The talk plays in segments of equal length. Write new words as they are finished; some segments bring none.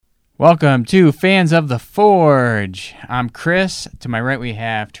Welcome to Fans of the Forge. I'm Chris. To my right we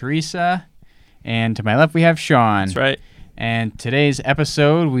have Teresa, and to my left we have Sean. That's right. And today's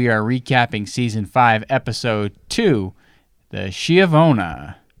episode we are recapping Season 5, Episode 2, the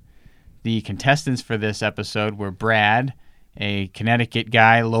Schiavona. The contestants for this episode were Brad, a Connecticut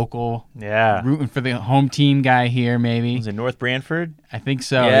guy, local, rooting for the home team guy here, maybe. Was it North Branford? I think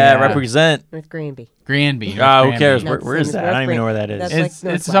so. Yeah, represent. North Granby. Granby. Who cares? No, Where is that? I don't even know where that is. That's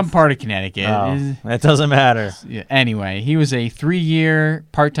It's some part of Connecticut. Oh, that doesn't matter. Yeah, anyway, he was a 3-year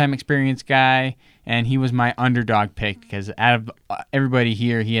part-time experience guy, and he was my underdog pick because out of everybody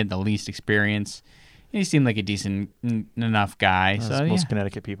here, he had the least experience. He seemed like a decent enough guy. As most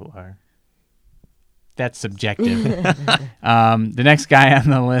Connecticut people are. That's subjective. The next guy on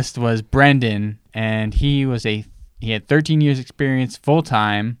the list was Brendan, and he had 13 years experience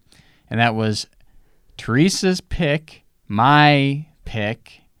full-time, and that was Teresa's pick, my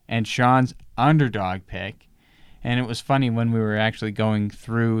pick, and Sean's underdog pick. And it was funny when we were actually going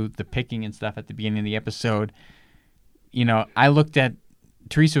through the picking and stuff at the beginning of the episode. You know, I looked at,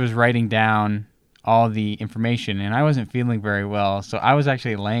 Teresa was writing down all the information, and I wasn't feeling very well. So I was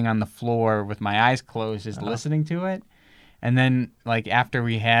actually laying on the floor with my eyes closed, just listening to it. And then, like, after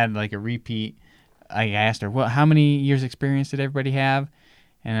we had, like, a repeat, I asked her, well, how many years experience did everybody have?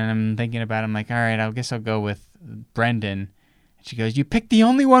 And I'm thinking about it. I'm like, all right, I guess I'll go with Brendan. And she goes, you picked the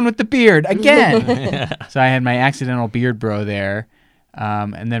only one with the beard again. So I had my accidental beard bro there.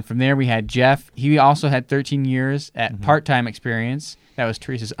 And then from there we had Jeff. He also had 13 years at part-time experience. That was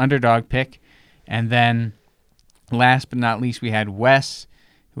Teresa's underdog pick. And then last but not least, we had Wes,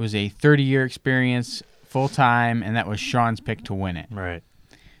 who was a 30-year experience full-time, and that was Sean's pick to win it. Right.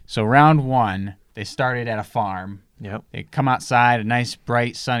 So round one, they started at a farm. Yep. They come outside, a nice,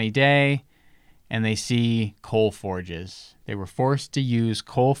 bright, sunny day, and they see coal forges. They were forced to use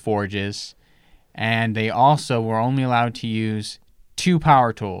coal forges, and they also were only allowed to use 2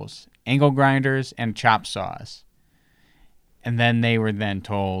 power tools, angle grinders and chop saws. And then they were then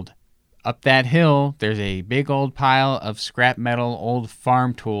told, up that hill, there's a big old pile of scrap metal, old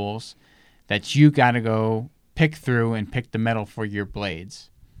farm tools that you got to go pick through and pick the metal for your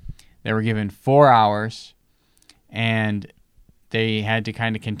blades. They were given 4 hours, and they had to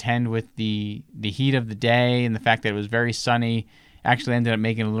kind of contend with the heat of the day and the fact that it was very sunny. Actually ended up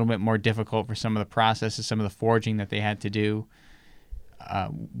making it a little bit more difficult for some of the processes, some of the forging that they had to do.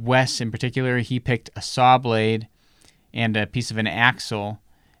 Wes, in particular, he picked a saw blade and a piece of an axle,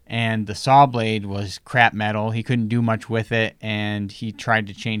 and the saw blade was crap metal. He couldn't do much with it, and he tried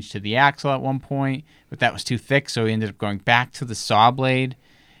to change to the axle at one point, but that was too thick, so he ended up going back to the saw blade.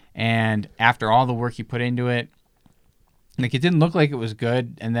 And after all the work he put into it, like, it didn't look like it was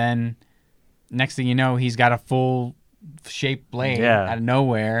good, and then next thing you know, he's got a full shaped blade out of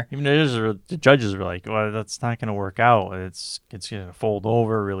nowhere. Even the judges were like, well, that's not going to work out. It's going to fold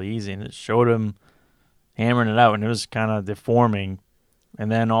over really easy, and it showed him hammering it out, and it was kind of deforming. And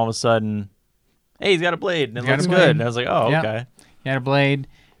then all of a sudden, hey, he's got a blade, and it looks good. And I was like, oh, okay. He had a blade,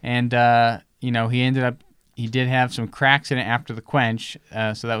 and, he did have some cracks in it after the quench,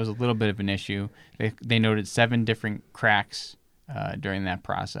 so that was a little bit of an issue. They noted 7 different cracks during that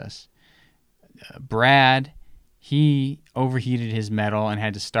process. Brad, he overheated his metal and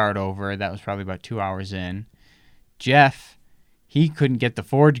had to start over. That was probably about 2 hours in. Jeff, he couldn't get the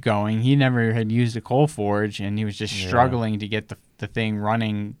forge going. He never had used a coal forge, and he was just struggling to get the thing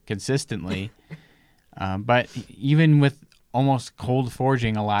running consistently. But even with almost cold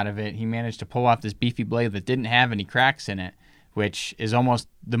forging a lot of it, he managed to pull off this beefy blade that didn't have any cracks in it, which is almost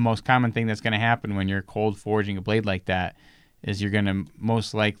the most common thing that's going to happen when you're cold forging a blade like that, is you're going to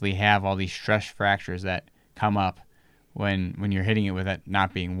most likely have all these stress fractures that come up when you're hitting it with it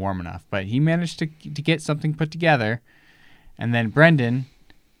not being warm enough. But he managed to get something put together. And then Brendan,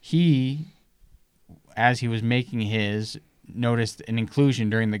 he, as he was making his, noticed an inclusion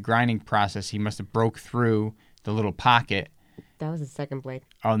during the grinding process. He must have broke through the little pocket. That was his second blade.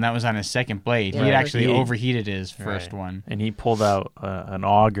 Oh, and that was on his second blade. Yeah. He had actually overheated his first one. And he pulled out an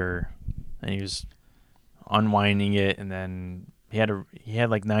auger, and he was unwinding it, and then he had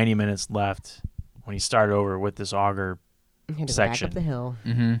like 90 minutes left when he started over with this auger He had to section. back up the hill.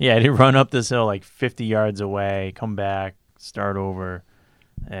 Mm-hmm. Yeah, he run up this hill like 50 yards away, come back, start over,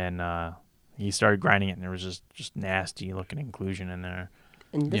 and he started grinding it, and there was just nasty looking inclusion in there.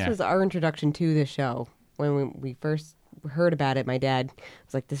 And this was our introduction to the show. When we first heard about it, my dad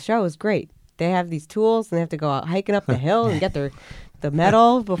was like, "This show is great. They have these tools, and they have to go out hiking up the hill and get the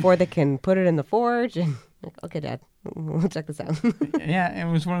metal before they can put it in the forge." And like, okay, Dad, we'll check this out. Yeah,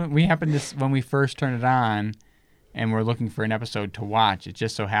 it was when we first turned it on. and we're looking for an episode to watch. It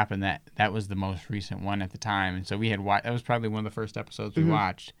just so happened that that was the most recent one at the time, and so we had that was probably one of the first episodes we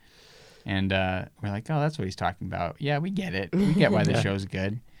watched, and we're like, oh, that's what he's talking about. Yeah, we get it. We get why the show's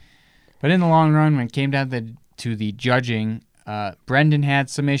good. But in the long run, when it came down to the judging, Brendan had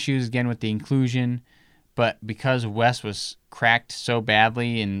some issues again with the inclusion, but because Wes was cracked so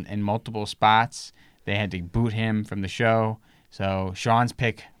badly in multiple spots, they had to boot him from the show. So Sean's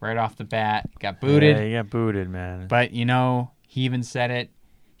pick right off the bat got booted. Yeah, he got booted, man. But, he even said it.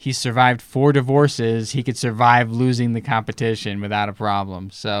 He survived 4 divorces. He could survive losing the competition without a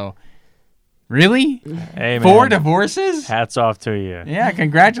problem. So, really? Hey, man. 4 divorces? Hats off to you. Yeah,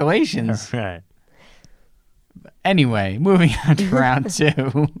 congratulations. All right. Anyway, moving on to round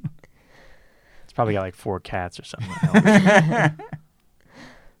 2. It's probably got like 4 cats or something.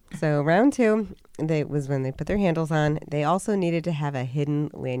 So round 2, was when they put their handles on. They also needed to have a hidden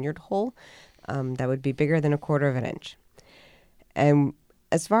lanyard hole that would be bigger than 1/4 of an inch. And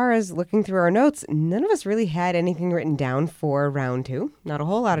as far as looking through our notes, none of us really had anything written down for round 2. Not a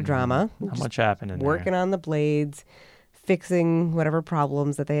whole lot of drama. Not much happened in Working there. on the blades, fixing whatever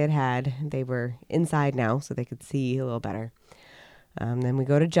problems that they had. They were inside now, so they could see a little better. Then we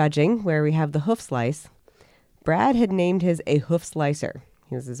go to judging, where we have the hoof slice. Brad had named his a hoof slicer.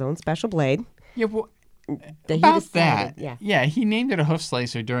 He was his own special blade. Yeah, well, That he about decided- that. Yeah. He named it a hoof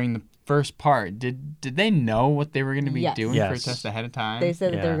slicer during the first part. Did they know what they were going to be Yes. doing for a Yes. test ahead of time? They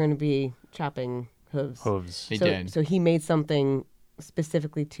said that they Yeah. were going to be chopping hooves. Hooves. They so, did. So he made something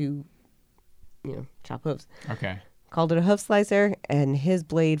specifically to, chop hooves. Okay. Called it a hoof slicer, and his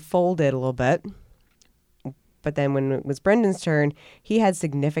blade folded a little bit. But then when it was Brendan's turn, he had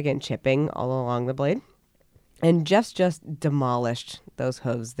significant chipping all along the blade. And Jeff's just demolished those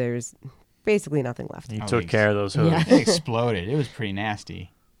hooves. There's basically nothing left. He Oh, took he's- care of those hooves. Yeah. It exploded. It was pretty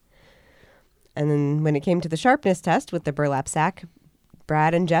nasty. And then when it came to the sharpness test with the burlap sack,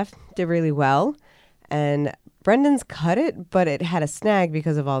 Brad and Jeff did really well. And Brendan's cut it, but it had a snag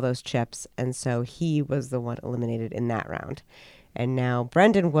because of all those chips. And so he was the one eliminated in that round. And now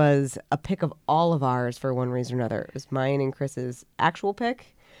Brendan was a pick of all of ours for one reason or another. It was mine and Chris's actual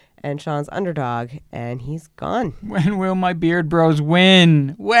pick and Sean's underdog, and he's gone. When will my beard bros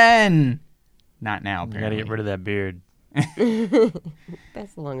win? When? Not now, You got to apparently. get rid of that beard.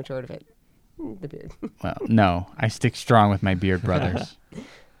 That's the long and short of it. The beard. Well, no. I stick strong with my beard brothers.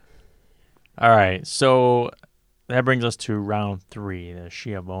 All right, so that brings us to round 3, the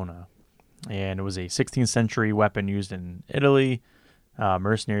Schiavona. And it was a 16th century weapon used in Italy.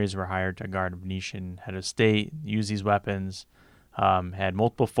 Mercenaries were hired to guard a Venetian head of state, use these weapons. Had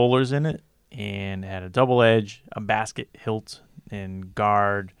multiple fullers in it, and had a double edge, a basket hilt, and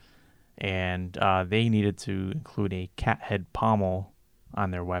guard. And they needed to include a cat head pommel on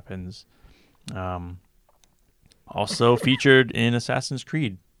their weapons. Also featured in Assassin's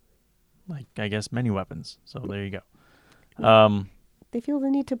Creed, like I guess many weapons. So there you go. They feel the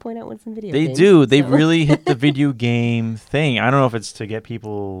need to point out what's in video They games. do. They so- really hit the video game thing. I don't know if it's to get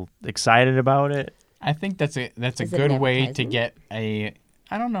people excited about it. I think that's a Is it good an way to advertisement? get a.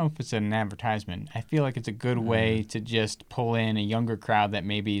 I don't know if it's an advertisement. I feel like it's a good way to just pull in a younger crowd that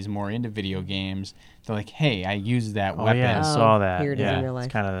maybe is more into video games. They're like, hey, I used that Oh weapon. yeah, I Oh, saw that. here it is yeah, in real life.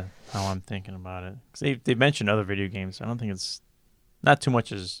 it's kind of how I'm thinking about it. 'Cause they mentioned other video games. I don't think it's not too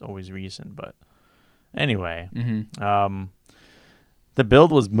much is always recent, but anyway, Mm-hmm. the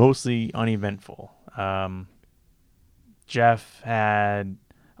build was mostly uneventful. Jeff had.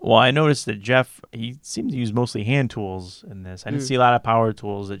 Well, I noticed that Jeff, he seemed to use mostly hand tools in this. I didn't see a lot of power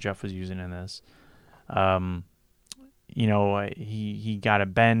tools that Jeff was using in this. He got a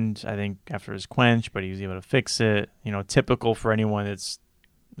bend, I think, after his quench, but he was able to fix it. Typical for anyone that's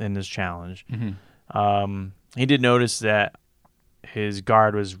in this challenge. Mm-hmm. He did notice that his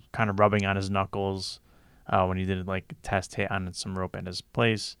guard was kind of rubbing on his knuckles when he did like a test hit on some rope at his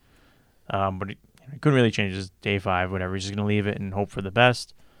place. But he couldn't really change his day 5, whatever. He's just going to leave it and hope for the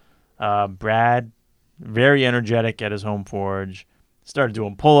best. Brad, very energetic at his home forge, started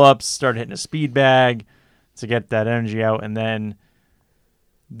doing pull-ups, started hitting a speed bag to get that energy out, and then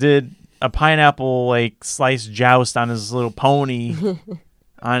did a pineapple like slice joust on his little pony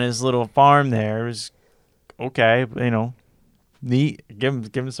on his little farm there. It was okay, neat. Give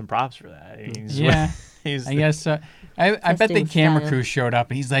him some props for that. Yeah, he's I guess. I bet the Testing camera style. crew showed up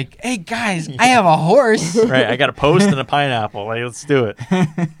and he's like, "Hey guys, I have a horse." right. I got a post and a pineapple. Like, let's do it.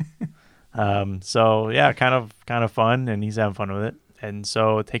 So yeah, kind of fun, and he's having fun with it. And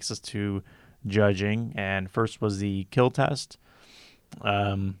so it takes us to judging. And first was the kill test.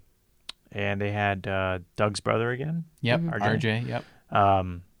 And they had Doug's brother again. Yep, Mhm. RJ.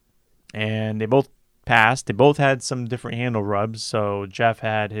 Yep. And they both passed. They both had some different handle rubs. So Jeff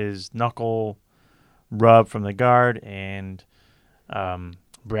had his knuckle rub from the guard, and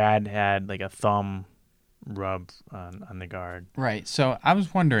Brad had like a thumb rub on the guard. Right. So I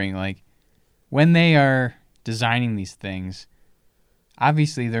was wondering, like, when they are designing these things,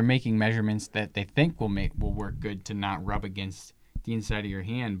 obviously they're making measurements that they think will work good to not rub against the inside of your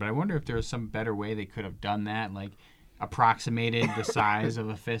hand. But I wonder if there was some better way they could have done that, like approximated the size of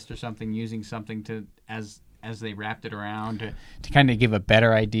a fist or something, using something to as they wrapped it around to kind of give a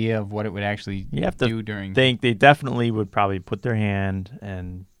better idea of what it would actually do during. They definitely would probably put their hand,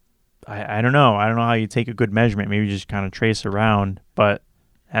 and I don't know. I don't know how you take a good measurement. Maybe just kind of trace around, but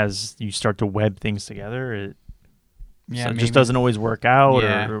as you start to web things together, it just doesn't always work out,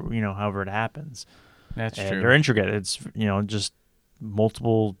 or however it happens. That's and true. They're intricate. It's just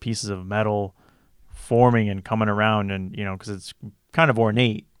multiple pieces of metal forming and coming around, and because it's kind of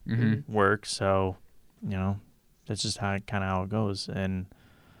ornate work. So that's just how it goes, and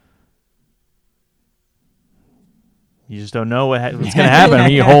you just don't know what's going to happen. I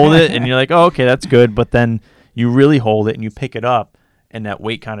mean, you hold it and you're like, oh, okay, that's good, but then you really hold it and you pick it up, and that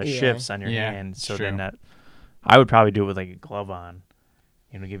weight kind of shifts on your hand. So true. then I would probably do it with like a glove on,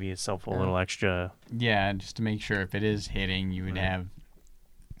 give yourself a little extra. Yeah, just to make sure if it is hitting, you would have,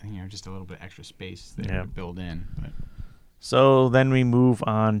 just a little bit extra space there to build in. But. So then we move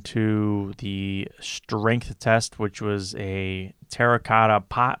on to the strength test, which was a terracotta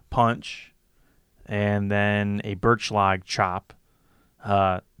pot punch and then a birch log chop.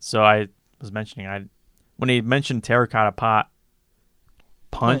 So I was mentioning, when he mentioned terracotta pot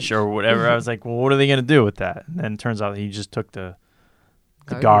punch or whatever, I was like, well, what are they going to do with that? And then it turns out he just took the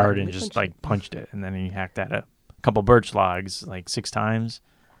guard and just like punched it, and then he hacked at a couple birch logs like 6 times.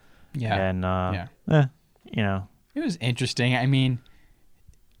 Yeah. And it was interesting. I mean,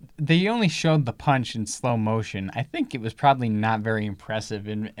 they only showed the punch in slow motion. I think it was probably not very impressive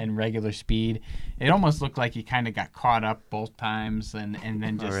in regular speed. It almost looked like he kind of got caught up both times and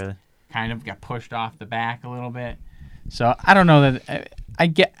then just kind of got pushed off the back a little bit. So I don't know that I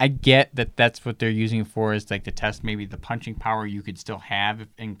get that that's what they're using it for, is like to test maybe the punching power you could still have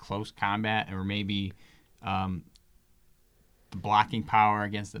in close combat, or maybe the blocking power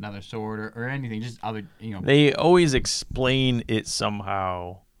against another sword or anything, just other, They always explain it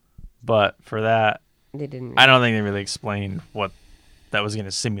somehow, but for that, they didn't. I don't think they really explained what that was going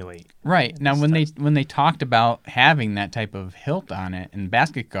to simulate. Right. Now, when they talked about having that type of hilt on it and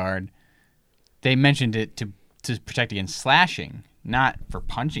basket guard, they mentioned it to protect against slashing, not for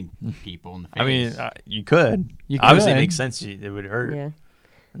punching people in the face. I mean, you could. Obviously, it makes sense. It would hurt. Yeah.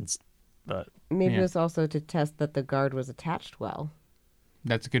 But maybe it was also to test that the guard was attached well.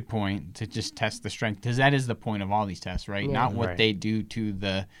 That's a good point, to just test the strength, because that is the point of all these tests, right? Yeah. Not what they do to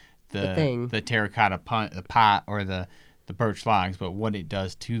the thing. the terracotta pot or the birch logs, but what it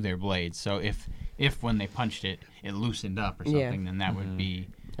does to their blades. So if when they punched it, it loosened up or something, then that would be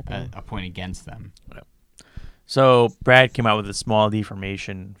a point against them. Yep. So Brad came out with a small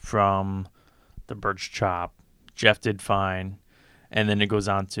deformation from the birch chop. Jeff did fine. And then it goes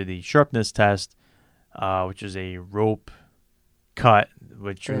on to the sharpness test, which is a rope cut,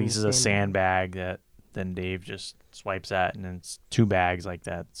 which releases a sandbag that then Dave just swipes at, and then it's 2 bags like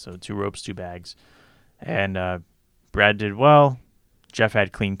that. So 2 ropes, 2 bags. And Brad did well. Jeff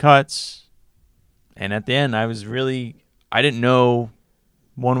had clean cuts. And at the end, I didn't know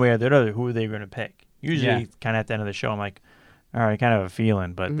one way or the other who they were going to pick. Usually, kind of at the end of the show, I'm like, all right, I kind of have a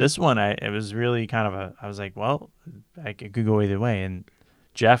feeling. But this one, it was really kind of I was like, well, it could go either way. And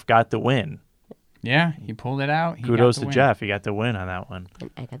Jeff got the win. Yeah, he pulled it out. Kudos to Jeff. He got the win on that one.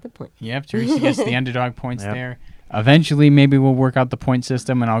 And I got the point. Yep, Teresa gets the underdog points there. Eventually, maybe we'll work out the point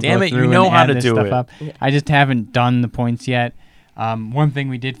system, and I'll go through and add this stuff up. I just haven't done the points yet. One thing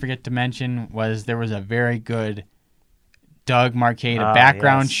we did forget to mention was there was a very good Doug Marcaida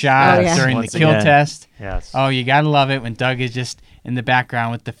background shot during the kill test. Yes. Oh, you gotta love it when Doug is just in the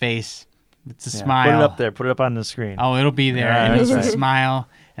background with the face. It's a smile. Put it up there. Put it up on the screen. Oh, it'll be there. Yeah, and it's a smile.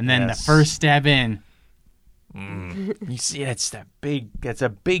 And then the first stab in. You see, that's a big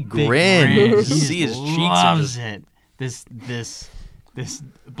grin. You see his cheeks. Loves it. This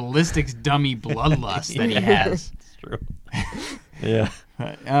ballistics dummy bloodlust that he has. It's true. Yeah.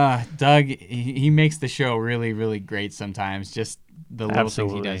 Doug, he makes the show really, really great sometimes. Just the little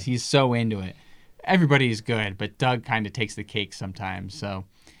things he does. He's so into it. Everybody's good, but Doug kind of takes the cake sometimes. So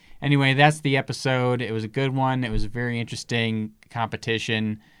anyway, that's the episode. It was a good one. It was a very interesting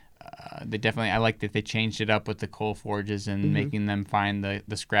competition. I like that they changed it up with the coal forges and making them find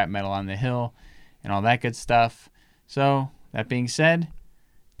the scrap metal on the hill and all that good stuff. So that being said,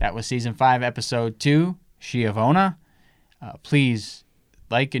 That was season 5, episode 2, Schiavona. Please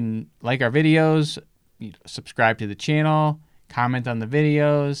like our videos, subscribe to the channel, comment on the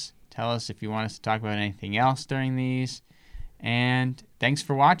videos, tell us if you want us to talk about anything else during these. And thanks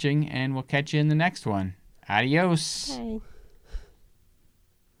for watching, and we'll catch you in the next one. Adios. Bye.